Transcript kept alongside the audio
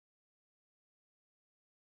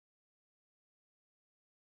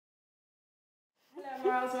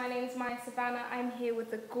Files. My name is Mya Savannah. I'm here with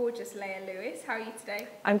the gorgeous Laya Lewis. How are you today?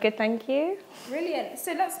 I'm good, thank you. Brilliant.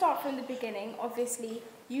 So let's start from the beginning. Obviously,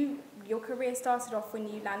 your career started off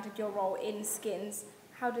when you landed your role in Skins.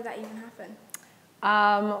 How did that even happen?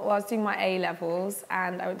 Well, I was doing my A-levels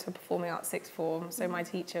and I went to a performing arts sixth form. So my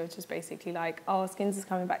teacher was just basically like, oh, Skins is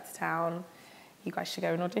coming back to town. You guys should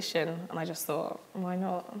go and audition. And I just thought, why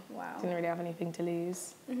not? Wow. Didn't really have anything to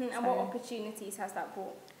lose. And what opportunities has that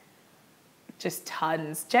brought? Just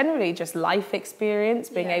tons. Generally just life experience,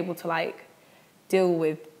 being able to like deal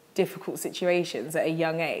with difficult situations at a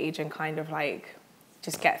young age and kind of like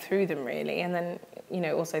just get through them really. And then, you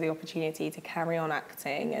know, also the opportunity to carry on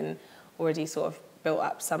acting and already sort of built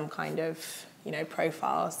up some kind of, you know,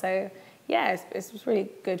 profile. So yeah, it was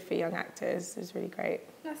really good for young actors. It was really great.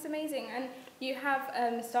 That's amazing. And you have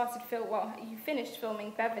you finished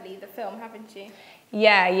filming Beverley, the film, haven't you?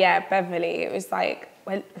 Yeah, Beverley. It was like,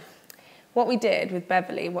 well, what we did with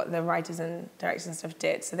Beverley, what the writers and directors and stuff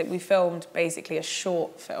did, so that we filmed basically a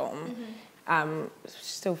short film,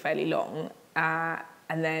 still fairly long, and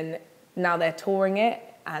then now they're touring it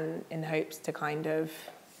and in hopes to kind of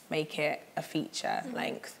make it a feature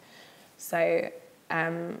length. So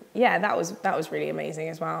yeah, that was really amazing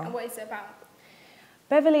as well. And what is it about?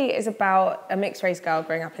 Beverley is about a mixed race girl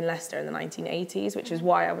growing up in Leicester in the 1980s, which is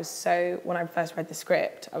why I was so, when I first read the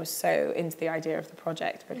script, I was so into the idea of the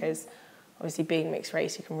project because obviously being mixed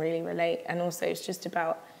race, you can really relate. And also it's just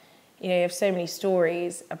about, you know, you have so many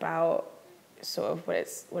stories about sort of what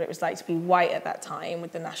it was like to be white at that time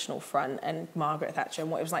with the National Front and Margaret Thatcher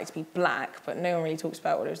and what it was like to be black, but no one really talks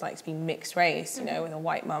about what it was like to be mixed race, you know, with a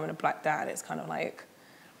white mum and a black dad. It's kind of like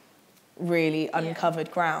really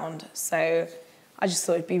uncovered ground. So I just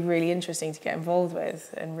thought it'd be really interesting to get involved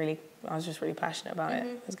with and really, I was just really passionate about it.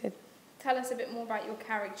 It was good. Tell us a bit more about your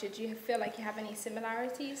character. Do you feel like you have any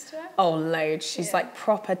similarities to her? Oh, loads. She's like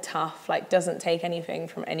proper tough, like doesn't take anything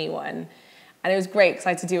from anyone. And it was great because I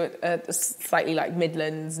had to do a slightly like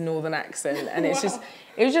Midlands northern accent, and it's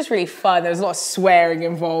it was just really fun. There was a lot of swearing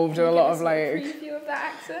involved and a lot of like. Preview of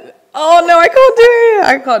that accent. Oh no, I can't do it.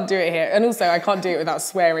 I can't do it here, and also I can't do it without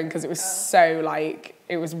swearing because it was so like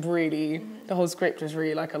it was really the whole script was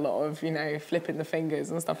really like a lot of, you know, flipping the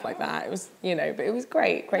fingers and stuff like that. It was, you know, but it was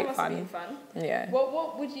great fun. Must have been fun. Yeah.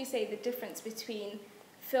 What would you say the difference between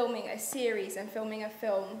filming a series and filming a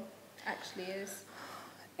film actually is?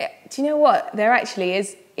 Do you know what? There actually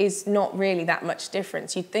is not really that much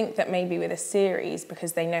difference. You'd think that maybe with a series,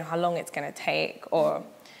 because they know how long it's going to take, or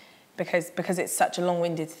because it's such a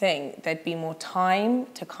long-winded thing, there'd be more time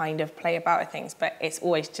to kind of play about with things. But it's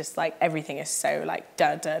always just like everything is so like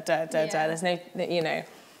da da da da da. There's no, you know.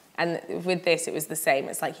 And with this, it was the same.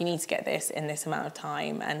 It's like you need to get this in this amount of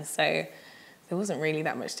time, and so there wasn't really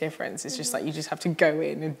that much difference. It's just like you just have to go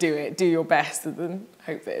in and do it, do your best, and then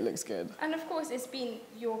hope that it looks good. And of course,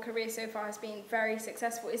 your career so far has been very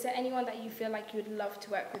successful. Is there anyone that you feel like you would love to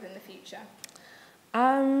work with in the future?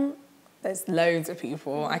 There's loads of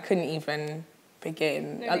people. I couldn't even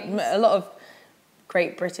begin. No a lot of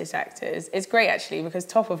great British actors. It's great actually because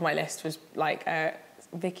top of my list was like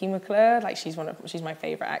Vicky McClure. Like she's my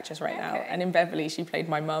favourite actress right now. And in Beverley, she played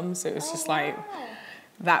my mum, so it was just like.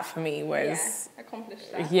 That for me was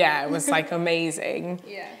accomplished that. Yeah, it was like amazing.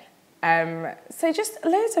 So just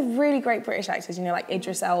loads of really great British actors, you know, like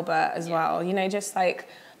Idris Elba as well. You know, just like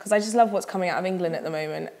because I just love what's coming out of England at the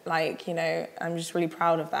moment. Like, you know, I'm just really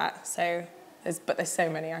proud of that. So there's so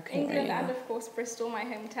many I couldn't England really. And of course Bristol, my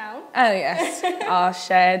hometown. Oh yes, our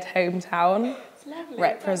shared hometown. It's lovely.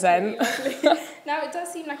 Represent. Really lovely. Now it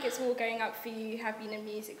does seem like it's all going up for you. You have been in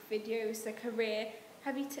music videos, the career.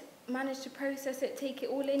 Have you managed to process it, take it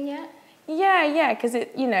all in yet? Yeah, because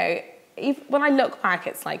it, you know, when I look back,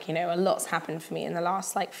 it's like, you know, a lot's happened for me in the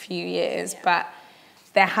last like few years, but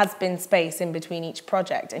there has been space in between each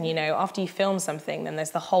project. And, you know, after you film something, then there's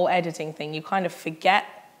the whole editing thing. You kind of forget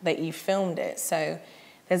that you filmed it. So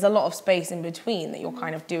there's a lot of space in between that you're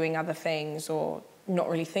kind of doing other things or not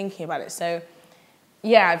really thinking about it. So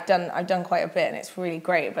yeah, I've done quite a bit and it's really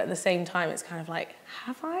great. But at the same time, it's kind of like,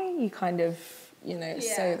 have I? You kind of, you know,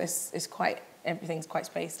 so this is everything's quite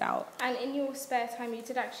spaced out. And in your spare time, you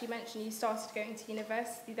did actually mention you started going to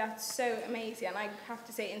university. That's so amazing, and I have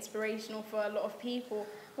to say inspirational for a lot of people.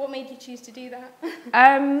 What made you choose to do that?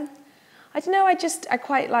 I don't know, I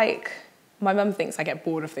quite like, my mum thinks I get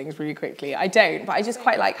bored of things really quickly. I don't, but I just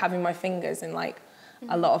quite like having my fingers in like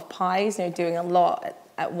a lot of pies, you know, doing a lot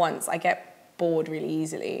at once. I get bored really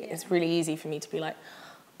easily. It's really easy for me to be like,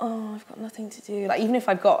 oh, I've got nothing to do. Like, even if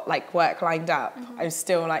I've got like work lined up, I'm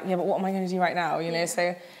still like, yeah, but what am I going to do right now? You know,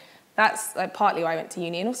 so that's like partly why I went to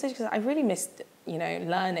uni, and also because I really missed you know,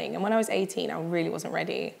 learning. And when I was 18, I really wasn't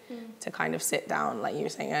ready to kind of sit down, like you were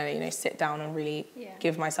saying earlier, you know, sit down and really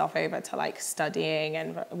give myself over to like studying.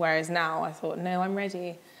 And whereas now I thought, no, I'm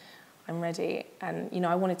ready. And, you know,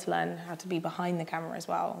 I wanted to learn how to be behind the camera as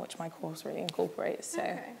well, which my course really incorporates.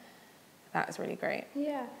 So that was really great.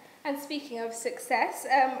 Yeah. And speaking of success,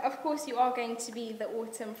 of course you are going to be the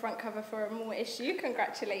autumn front cover for Amor issue.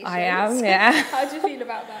 Congratulations. I am, yeah. How do you feel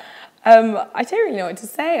about that? I don't really know what to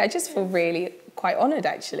say. I just feel really quite honoured,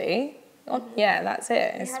 actually. Yeah, that's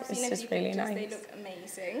it. It's just really nice. They look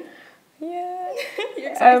amazing. Yeah.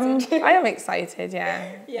 You're excited? I am excited,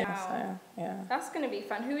 yeah. Yeah. So, yeah. That's going to be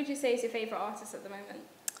fun. Who would you say is your favourite artist at the moment?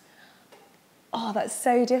 Oh, that's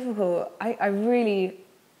so difficult. I really...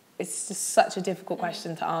 It's just such a difficult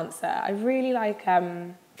question to answer. I really like... I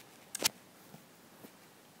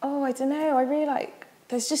don't know. I really like...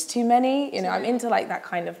 There's just too many. You know, I'm into like that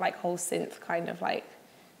kind of like whole synth kind of like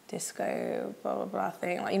disco blah, blah, blah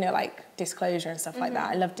thing. Like, you know, like Disclosure and stuff like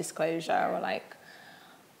that. I love Disclosure or like...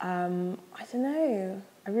 I don't know.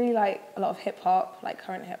 I really like a lot of hip hop, like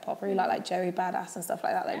current hip hop. I really like Joey Badass and stuff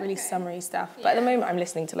like that, like really summery stuff. But at the moment, I'm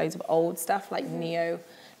listening to loads of old stuff, like neo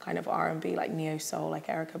kind of R&B, like neo soul, like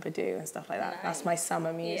Erykah Badu and stuff like that. Nice. That's my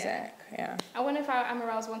summer music. Yeah. I wonder if our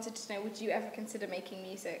Amorals wanted to know: would you ever consider making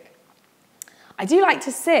music? I do like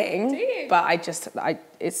to sing, do you? But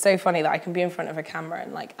it's so funny that I can be in front of a camera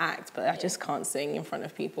and like act, but I just can't sing in front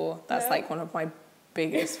of people. That's like one of my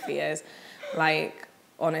biggest fears. Like,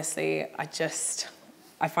 honestly,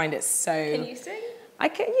 I find it so... Can you sing? I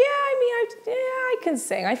can, I can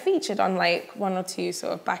sing. I featured on like 1 or 2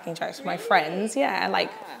 sort of backing tracks with my friends, like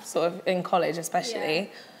sort of in college especially. Yeah.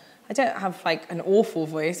 I don't have like an awful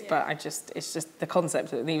voice, but it's just the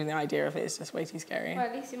concept, even the idea of it is just way too scary. Well,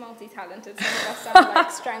 at least you're multi-talented. Some of us sound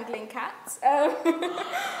like strangling cats.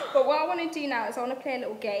 But what I want to do now is I want to play a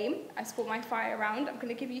little game. It's called My Fire Round. I'm going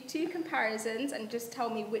to give you 2 comparisons and just tell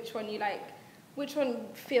me which one you like. Which one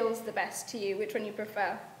feels the best to you? Which one you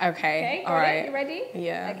prefer? Okay, all right. right. You ready?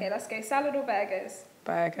 Yeah. Okay, let's go. Salad or burgers?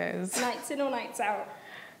 Burgers. Nights in or nights out?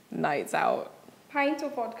 Nights out. Pint or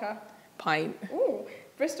vodka? Pint. Ooh,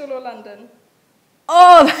 Bristol or London?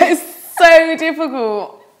 Oh, that is so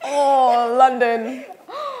difficult. Oh, London.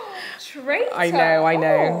 Traitor. I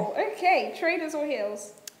know. Oh, okay. Trainers or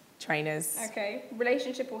heels? Trainers. Okay.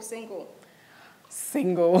 Relationship or single?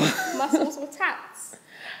 Single. Muscles or tats?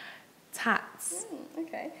 Tats.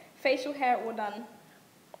 Okay. Facial hair or none?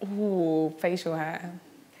 Ooh, facial hair.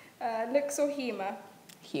 Looks or humour?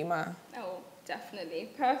 Humour. Oh, definitely.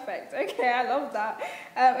 Perfect. Okay, I love that.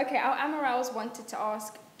 Okay, our Amorals wanted to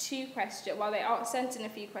ask 2 questions. Well, they sent in a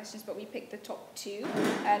few questions, but we picked the top 2.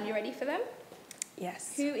 You ready for them?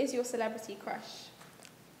 Yes. Who is your celebrity crush?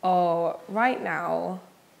 Oh, right now,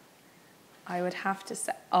 I would have to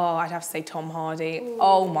say... Oh, I'd have to say Tom Hardy. Ooh,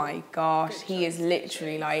 oh my gosh, he is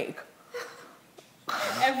literally like...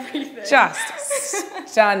 everything. Just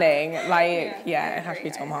stunning. Like, yeah, it'd have to be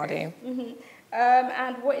Tom Hardy.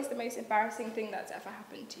 And what is the most embarrassing thing that's ever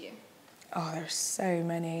happened to you? Oh, there's so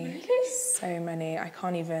many. Really? So many. I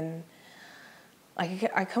can't even... Like,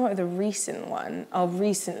 I come up with a recent one. Oh,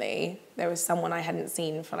 recently, there was someone I hadn't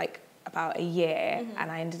seen for like about a year, and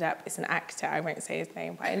I ended up... It's an actor, I won't say his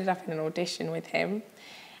name, but I ended up in an audition with him.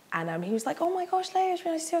 And he was like, oh my gosh, Laya, it's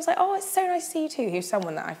really nice to see you. I was like, oh, it's so nice to see you too. He was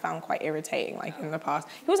someone that I found quite irritating, like in the past.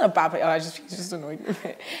 He wasn't a bad, but he just annoyed me a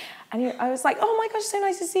bit. And I was like, oh my gosh, so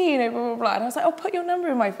nice to see you, blah, blah, blah. And I was like, oh, put your number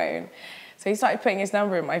in my phone. So he started putting his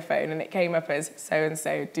number in my phone and it came up as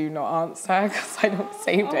so-and-so, do not answer, because I not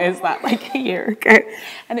saved it as that like a year ago.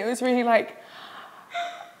 And it was really like,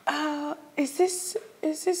 is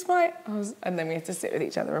this my... And then we had to sit with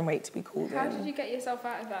each other and wait to be called in. How did you get yourself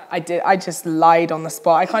out of that? I just lied on the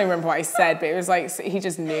spot. I can't even remember what I said, but it was like, he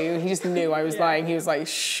just knew I was lying. He was like,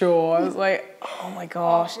 sure. I was like, oh my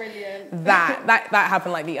gosh. Oh, brilliant. That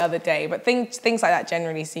happened like the other day, but things like that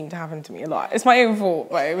generally seem to happen to me a lot. It's my own fault,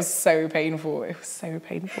 but it was so painful. It was so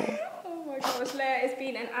painful. Oh my gosh, Laya, it's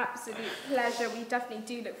been an absolute pleasure. We definitely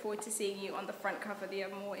do look forward to seeing you on the front cover of the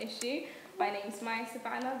Amor issue. My name's Mya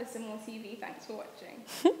Savannah, this is Amor TV. Thanks for watching.